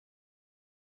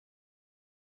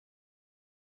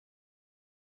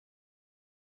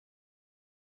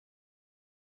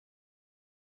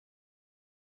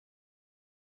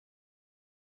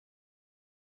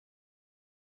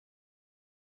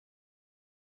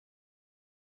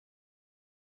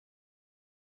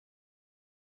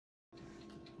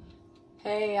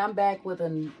Hey, I'm back with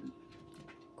a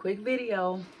quick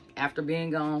video after being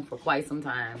gone for quite some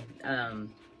time.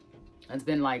 It's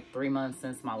been like 3 months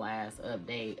since my last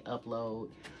upload.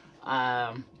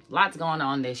 Lots going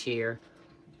on this year.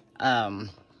 Let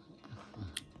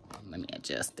me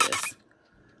adjust this.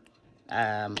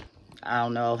 I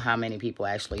don't know how many people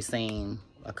actually seen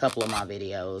a couple of my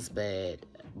videos, but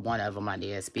one of them I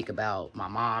did speak about my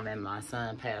mom and my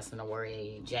son passing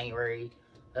away January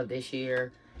of this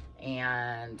year.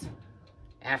 And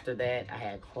after that, I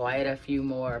had quite a few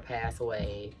more pass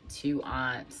away. 2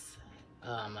 aunts,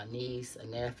 a niece, a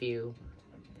nephew,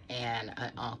 and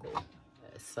an uncle.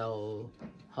 So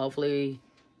hopefully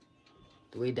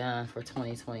we done for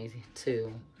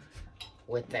 2022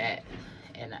 with that.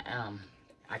 And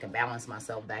I can balance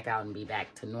myself back out and be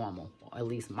back to normal, or at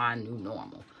least my new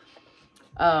normal.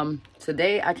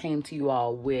 Today I came to you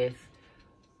all with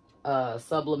a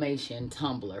Sublimation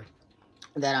Tumbler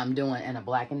that I'm doing in a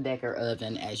Black & Decker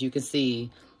oven. As you can see,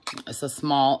 it's a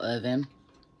small oven.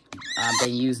 I've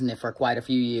been using it for quite a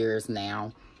few years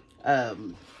now.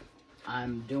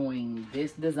 I'm doing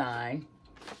this design.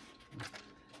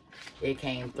 It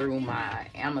came through my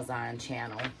Amazon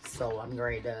channel, so I'm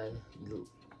ready to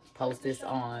post this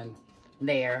on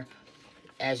there.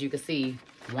 As you can see,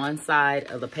 one side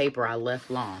of the paper I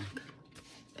left long,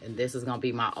 and this is gonna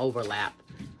be my overlap.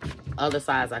 Other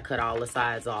sides, I cut all the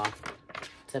sides off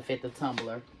to fit the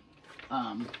tumbler.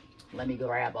 Let me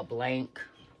grab a blank.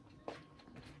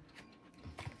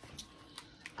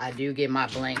 I do get my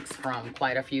blanks from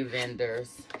quite a few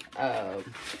vendors.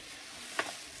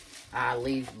 I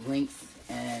leave links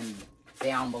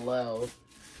down below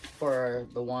for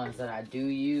the ones that I do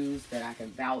use that I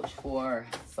can vouch for.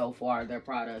 So far, their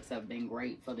products have been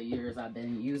great for the years I've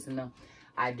been using them.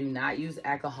 I do not use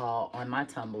alcohol on my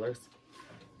tumblers.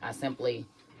 I simply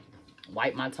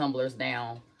wipe my tumblers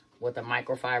down with a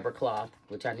microfiber cloth,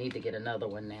 which I need to get another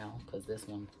one now because this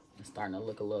one is starting to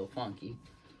look a little funky.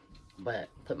 But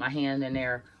put my hand in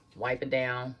there, wipe it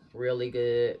down really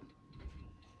good.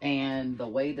 And the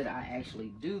way that I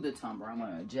actually do the tumbler, I'm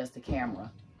going to adjust the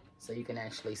camera so you can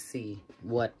actually see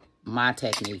what my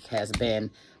technique has been,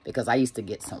 because I used to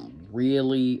get some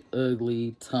really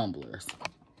ugly tumblers.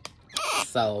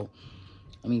 So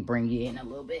let me bring you in a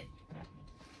little bit.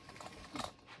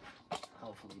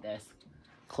 Hopefully that's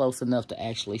close enough to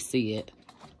actually see it.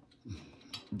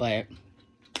 But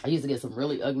I used to get some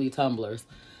really ugly tumblers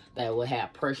that would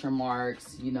have pressure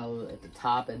marks, you know, at the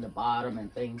top and the bottom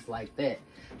and things like that.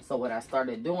 So what I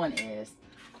started doing is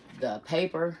the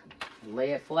paper,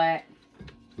 lay it flat,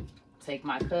 take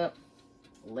my cup,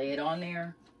 lay it on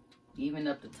there, even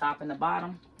up the top and the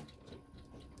bottom.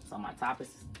 So my top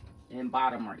and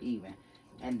bottom are even.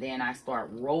 And then I start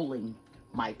rolling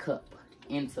my cup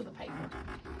into the paper.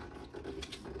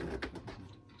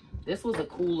 This was a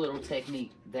cool little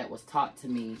technique that was taught to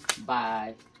me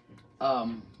by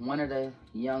one of the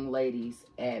young ladies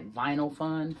at Vinyl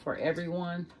Fund for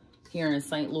Everyone here in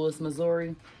St. Louis,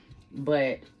 Missouri.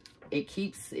 But it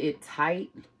keeps it tight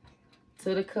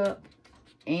to the cup.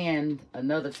 And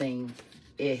another thing,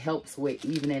 it helps with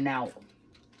evening out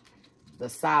the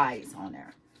sides on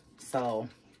there. So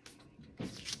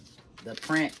the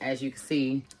print, as you can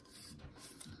see,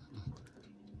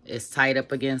 is tight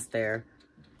up against there.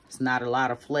 It's not a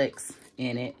lot of flex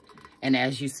in it. And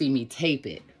as you see me tape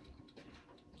it,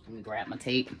 let me grab my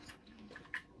tape.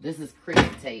 This is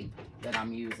Cricut tape that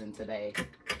I'm using today.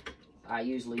 I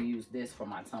usually use this for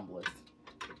my tumblers.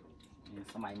 And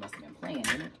somebody must have been playing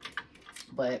in it.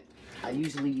 But I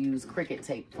usually use Cricut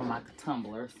tape for my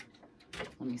tumblers.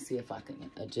 Let me see if I can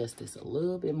adjust this a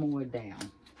little bit more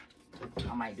down.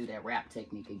 I might do that wrap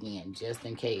technique again, just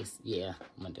in case. Yeah,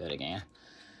 I'm gonna do it again.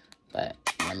 But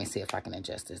let me see if I can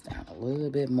adjust this down a little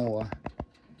bit more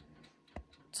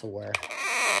to where,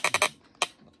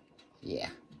 yeah,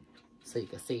 so you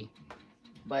can see.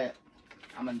 But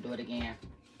I'm gonna do it again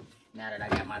now that I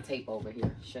got my tape over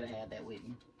here. Should have had that with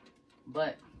me.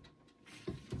 But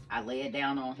I lay it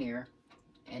down on here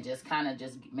and just kind of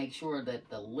just make sure that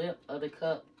the lip of the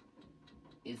cup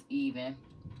is even.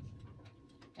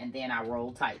 And then I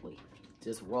roll tightly.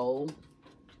 Just roll,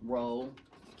 roll,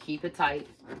 keep it tight,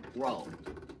 roll.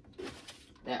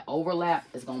 That overlap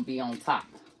is going to be on top.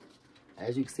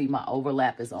 As you can see, my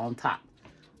overlap is on top.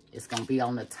 It's going to be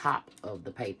on the top of the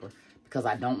paper because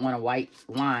I don't want a white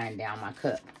line down my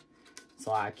cup.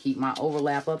 So I keep my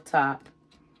overlap up top.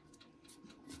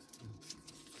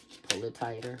 Pull it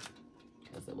tighter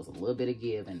because there was a little bit of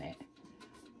give in that.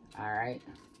 All right.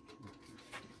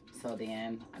 So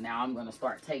then, now I'm going to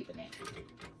start taping it.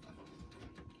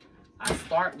 I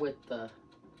start with the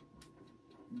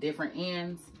different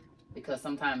ends because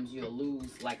sometimes you'll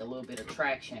lose like a little bit of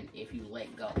traction if you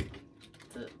let go.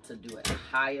 To do it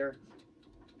higher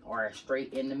or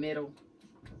straight in the middle.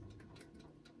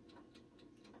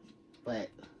 But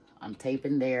I'm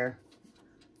taping there.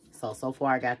 So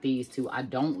far I got these two. I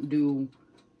don't do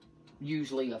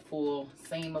usually a full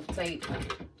seam of tape,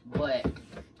 but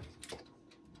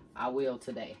I will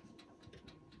today.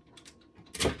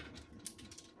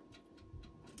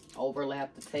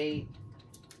 Overlap the tape,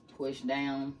 push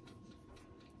down,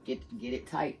 get it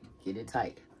tight, get it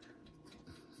tight.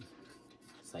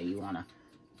 So you want to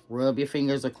rub your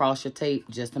fingers across your tape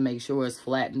just to make sure it's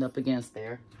flattened up against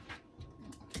there.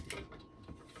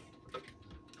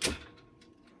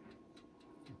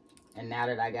 And now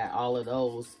that I got all of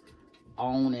those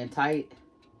on and tight,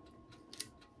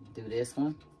 do this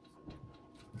one,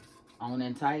 on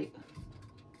and tight.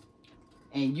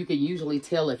 And you can usually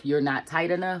tell if you're not tight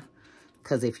enough,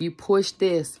 because if you push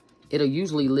this, it'll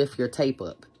usually lift your tape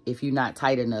up. If you're not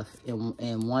tight enough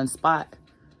in one spot,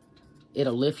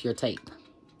 it'll lift your tape.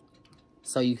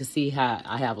 So you can see how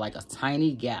I have like a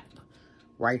tiny gap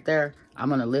right there. I'm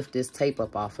gonna lift this tape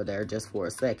up off of there just for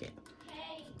a second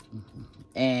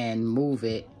and move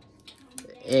it,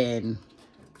 and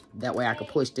that way I can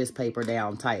push this paper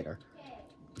down tighter.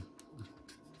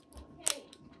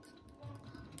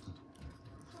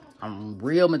 I'm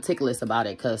real meticulous about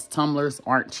it because tumblers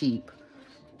aren't cheap,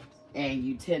 and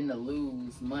you tend to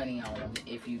lose money on them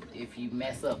if you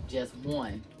mess up just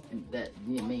one. That,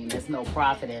 I mean, there's no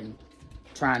profit in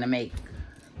trying to make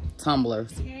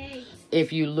tumblers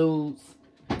if you lose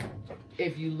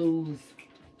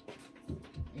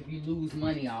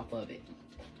money off of it.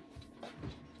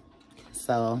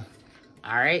 So,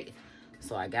 all right,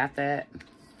 so I got that.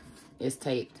 It's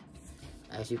taped.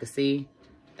 As you can see,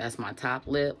 that's my top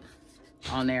lip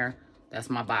on there. That's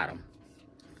my bottom.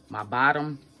 My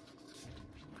bottom,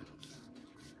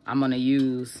 I'm gonna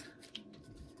use,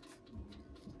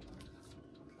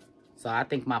 so I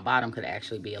think my bottom could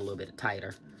actually be a little bit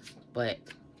tighter, but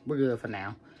we're good for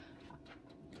now.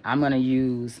 I'm gonna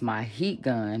use my heat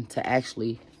gun to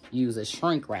actually use a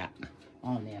shrink wrap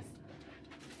on this.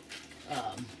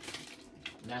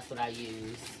 That's what I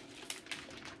use.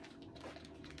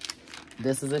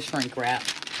 This is a shrink wrap.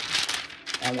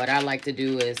 And what I like to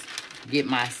do is get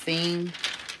my seam,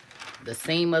 the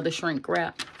seam of the shrink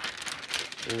wrap,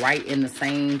 right in the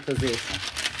same position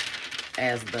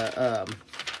as the,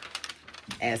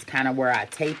 as kind of where I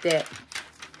taped it.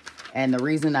 And the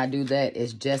reason I do that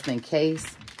is just in case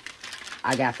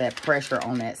I got that pressure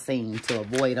on that seam to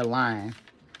avoid a line.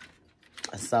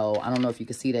 So I don't know if you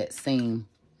can see that seam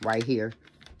right here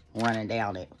running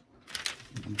down it.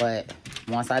 But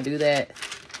once I do that,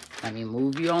 let me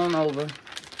move you on over,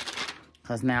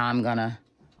 because now I'm gonna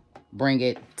bring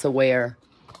it to where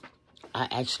I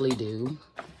actually do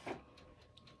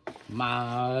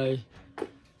my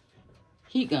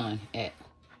heat gun at.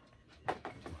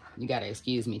 You gotta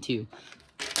excuse me too.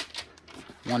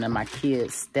 One of my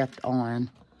kids stepped on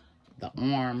the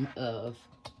arm of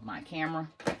my camera,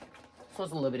 so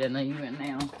it's a little bit uneven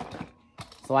now.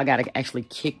 So I gotta actually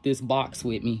kick this box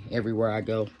with me everywhere I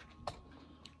go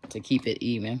to keep it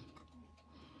even.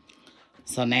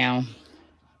 So now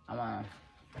I'm gonna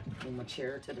move my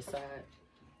chair to the side,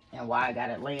 and while I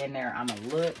got it laying there, I'm gonna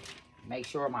look, make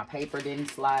sure my paper didn't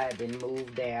slide, didn't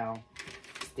move down,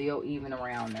 still even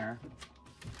around there.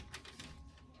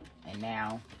 And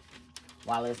now,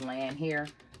 while it's laying here,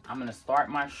 I'm gonna start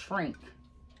my shrink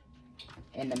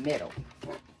in the middle.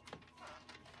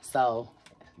 So,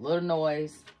 little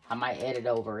noise, I might edit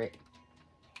over it.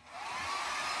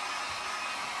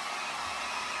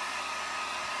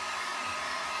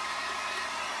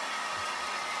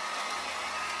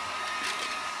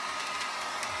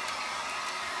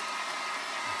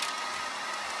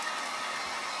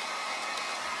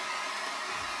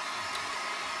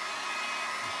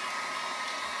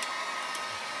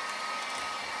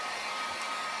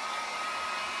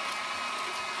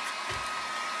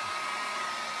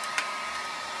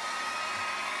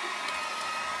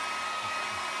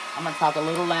 I'm gonna talk a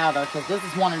little louder because this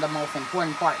is one of the most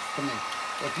important parts to me.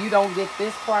 If you don't get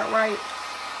this part right,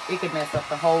 it could mess up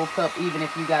the whole cup, even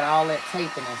if you got all that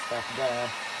taping and stuff done.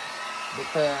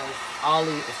 Because all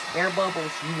these air bubbles,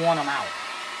 you want them out.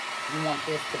 You want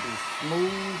this to be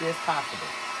smooth as possible.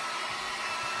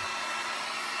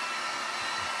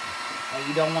 And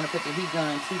you don't want to put the heat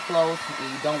gun too close, and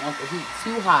you don't want the heat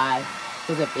too high,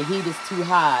 because if the heat is too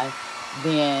high,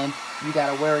 then you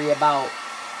got to worry about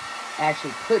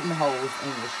actually putting holes in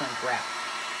your shrink wrap.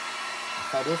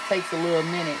 So this takes a little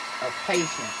minute of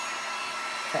patience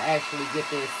to actually get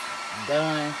this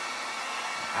done.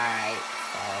 Alright,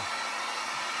 so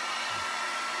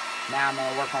Now I'm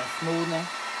gonna work on smoothing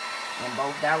in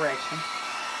both directions.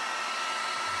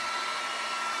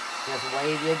 Just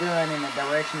wave your gun in the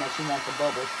direction that you want the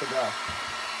bubbles to go.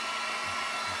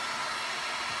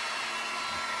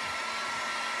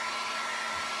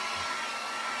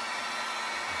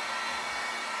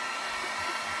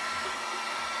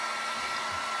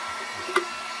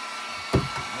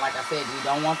 Like I said, you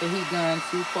don't want the heat gun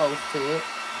too close to it,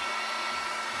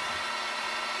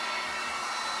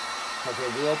 because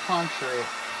it will puncture it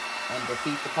and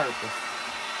defeat the purpose.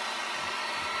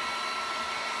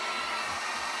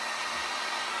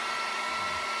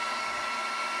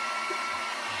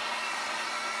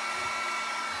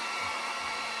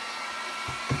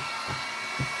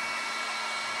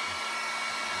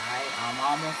 Alright, I'm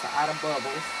almost out of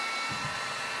bubbles.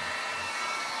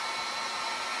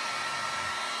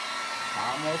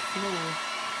 Almost smooth.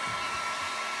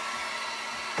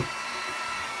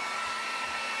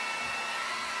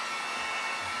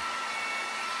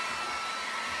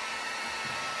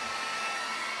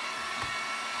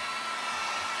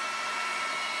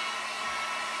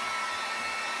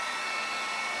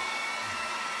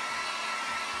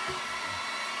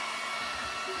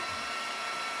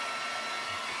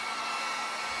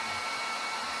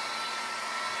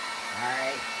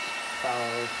 Alright, so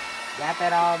got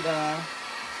that all done.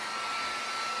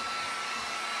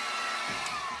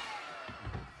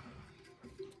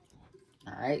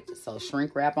 Alright, so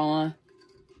shrink wrap on.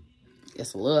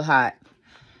 It's a little hot.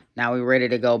 Now we're ready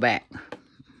to go back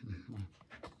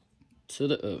to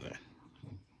the oven.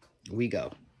 We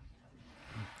go.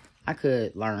 I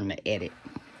could learn to edit,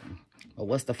 but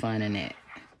what's the fun in that?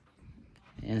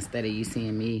 Instead of you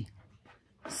seeing me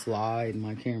slide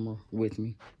my camera with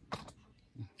me.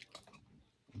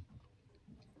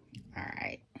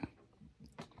 Alright.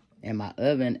 And my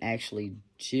oven actually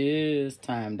just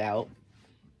timed out.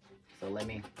 So let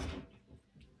me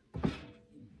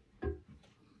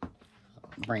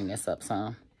bring this up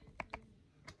some.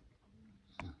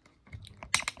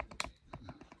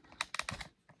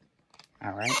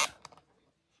 All right.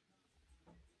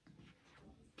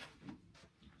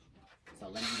 So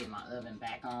let me get my oven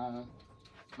back on.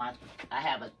 I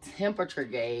have a temperature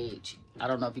gauge. I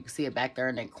don't know if you can see it back there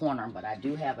in that corner, but I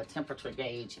do have a temperature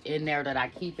gauge in there that I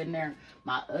keep in there.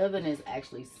 My oven is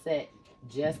actually set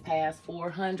just past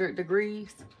 400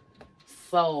 degrees.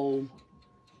 So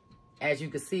as you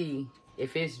can see,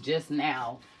 if it's just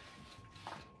now,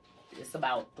 it's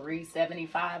about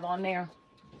 375 on there.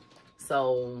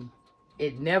 So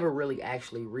it never really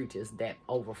actually reaches that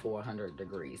over 400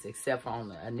 degrees, except for on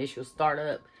the initial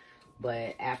startup.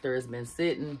 But after it's been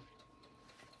sitting,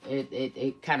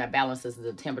 it kind of balances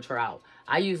the temperature out.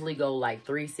 I usually go like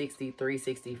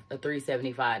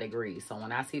 375 degrees. So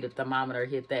when I see the thermometer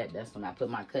hit that, that's when I put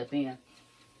my cup in.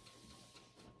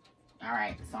 All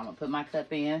right, so I'm gonna put my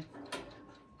cup in.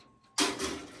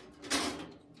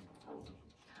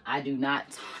 I do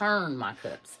not turn my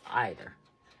cups either.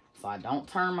 So I don't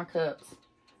turn my cups.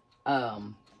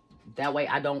 That way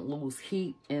I don't lose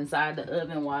heat inside the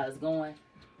oven while it's going.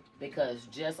 Because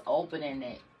just opening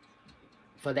it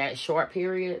for that short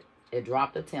period, it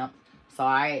dropped the temp. So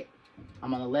I'm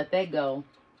gonna let that go.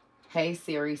 Hey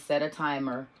Siri, set a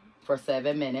timer for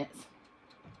 7 minutes.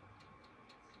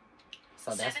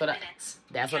 So that's what I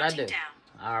do.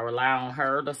 I rely on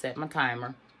her to set my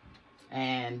timer,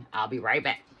 and I'll be right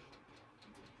back.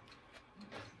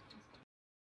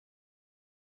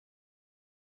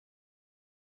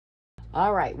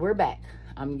 All right, we're back.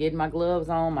 I'm getting my gloves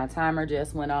on. My timer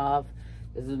just went off.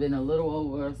 This has been a little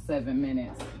over 7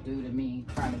 minutes due to me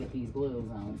trying to get these gloves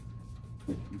on.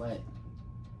 But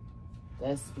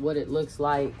that's what it looks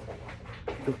like.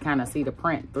 You can kind of see the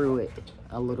print through it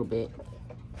a little bit.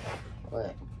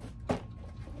 But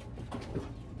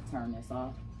turn this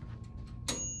off.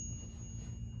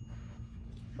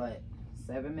 But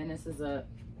 7 minutes is up.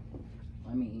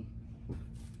 Let me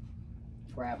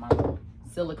grab my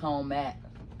silicone mat.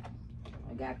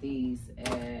 I got these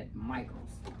at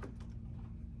Michael's,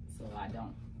 so I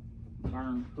don't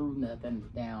burn through nothing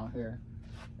down here.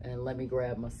 And let me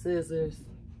grab my scissors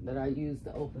that I use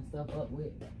to open stuff up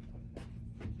with.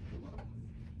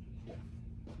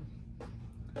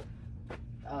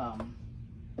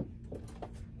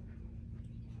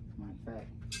 Matter of fact,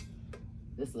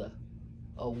 this is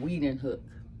a weeding hook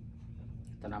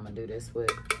that I'm gonna do this with.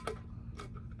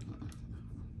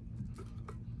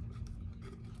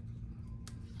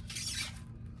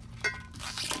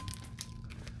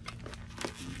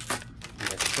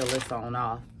 Peel this on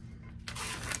off.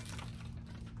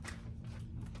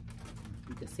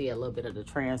 You can see a little bit of the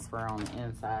transfer on the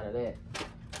inside of that.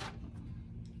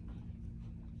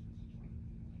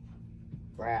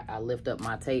 I lift up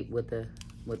my tape with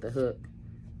the hook.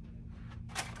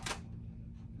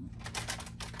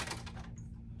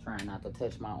 Trying not to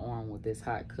touch my arm with this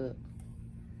hot cup.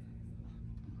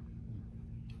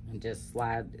 And just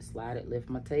slide it, lift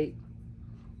my tape.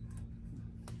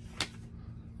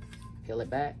 Peel it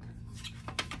back.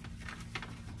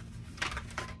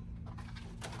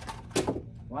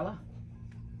 Voila.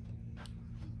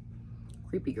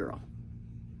 Creepy girl.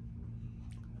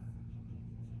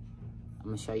 I'm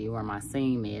gonna show you where my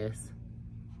seam is,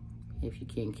 if you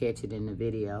can't catch it in the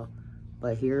video.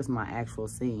 But here's my actual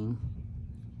seam.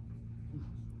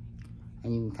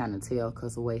 And you can kind of tell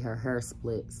because the way her hair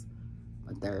splits.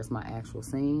 But there's my actual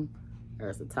seam.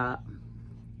 There's the top,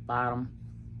 bottom,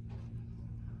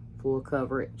 full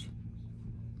coverage.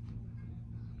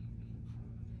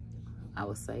 I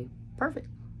would say perfect.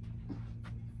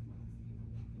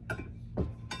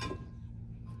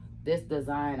 This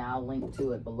design, I'll link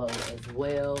to it below as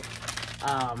well.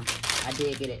 I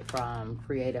did get it from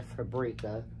Creative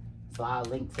Fabrica, so I'll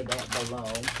link to that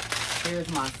below. Here's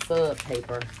my sub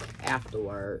paper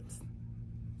afterwards.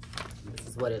 This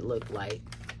is what it looked like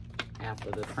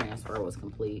after the transfer was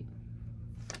complete.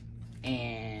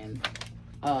 And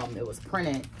it was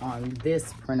printed on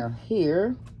this printer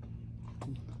here.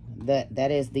 That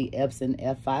is the Epson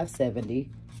F570.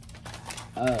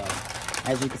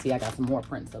 As you can see, I got some more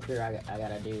prints up here I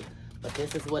gotta do. But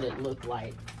this is what it looked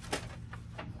like.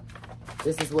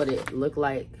 This is what it looked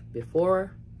like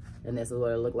before, and this is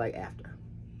what it looked like after.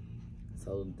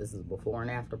 So this is before and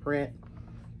after print.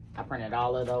 I printed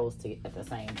all of those at the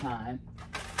same time.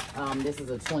 This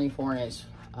is a 24-inch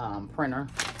printer.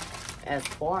 As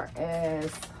far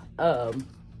as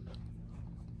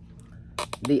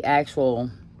the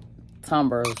actual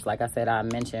tumblers, like I said, I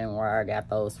mentioned where I got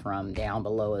those from down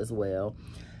below as well.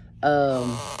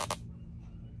 And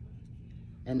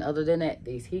other than that,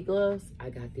 these heat gloves, I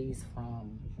got these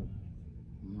from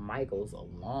Michael's a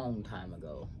long time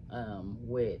ago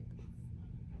with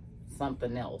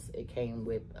something else. It came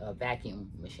with a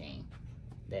vacuum machine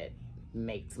that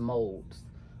makes molds.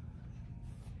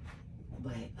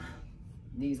 But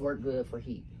these work good for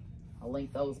heat. I'll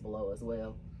link those below as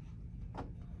well.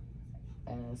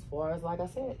 And as far as, like I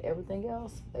said, everything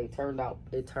else, it turned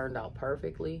out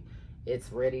perfectly.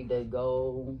 It's ready to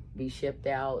go, be shipped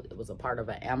out. It was a part of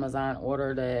an Amazon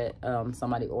order that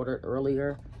somebody ordered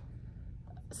earlier.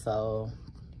 So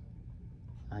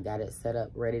I got it set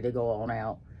up, ready to go on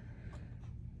out.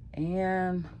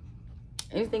 And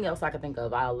anything else I can think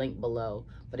of, I'll link below.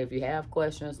 But if you have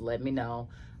questions, let me know.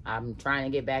 I'm trying to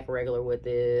get back regular with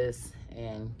this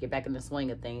and get back in the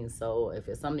swing of things. So if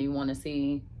it's something you want to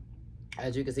see,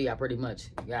 as you can see, I pretty much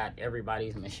got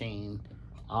everybody's machine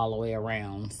all the way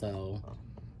around. So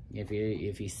if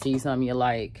you see something you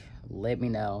like, let me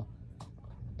know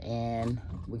and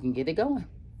we can get it going.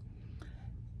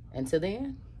 Until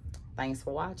then, thanks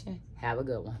for watching. Have a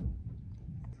good one.